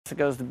Alexa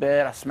goes to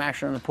bed. I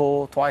smash her in the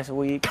pool twice a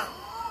week.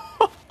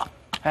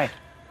 Hey.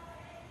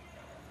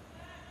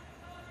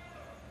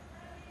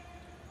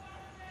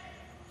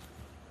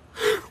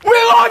 We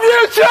love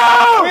you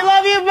too! We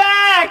love you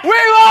back! We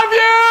love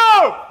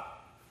you!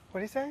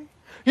 What did he say?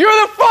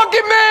 You're the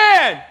fucking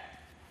man!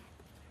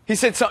 He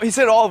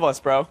said all of us,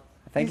 bro.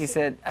 I think he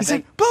said, blah,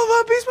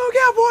 blah, Beast Mode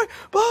Cowboy,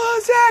 blah, blah,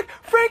 Zach,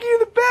 Frankie, you're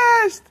the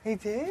best. He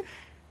did?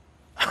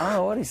 I don't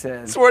know what he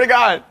said. Swear to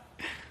God.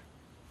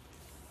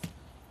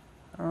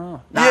 I don't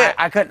know. Nah, Yeah.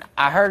 I couldn't.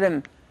 I heard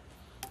him.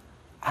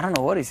 I don't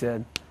know what he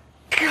said.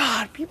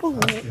 God, people.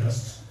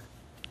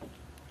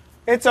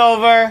 It's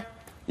over.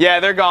 Yeah,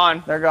 they're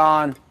gone. They're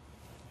gone.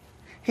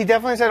 He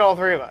definitely said all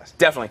three of us.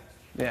 Definitely.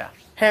 Yeah.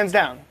 Hands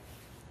down.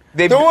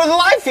 They There was a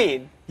live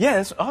feed. Yeah,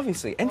 that's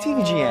obviously. And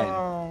TVGN.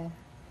 Oh.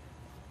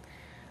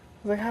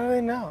 I was like, how do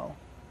they know?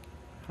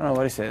 I don't know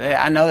what he said.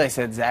 I know they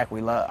said, Zach,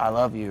 I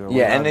love you. Or we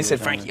Yeah, love and they you said or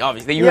something. Frankie,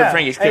 obviously. You heard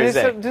Frankie's clear And as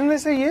day. didn't they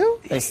say you?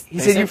 He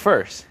said you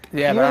first.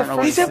 Yeah, but I don't know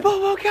what He said,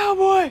 Bobo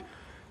Cowboy,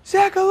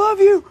 Zach, I love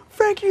you.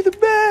 Frankie, you're the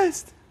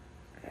best.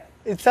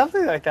 It's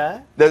something like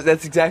that.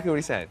 That's exactly what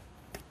he said.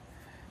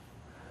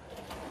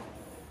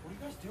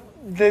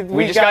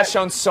 We just got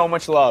shown so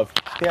much love.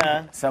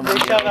 Yeah. Someone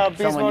They shout out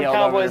Beast someone Mode yelled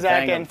over Cowboy, the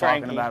Zach, thing and of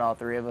talking Frankie. about all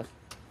three of us.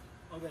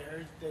 Oh, they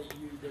heard that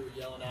they were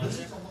yelling at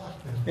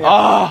you.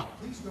 Ah.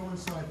 Please go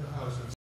inside the house and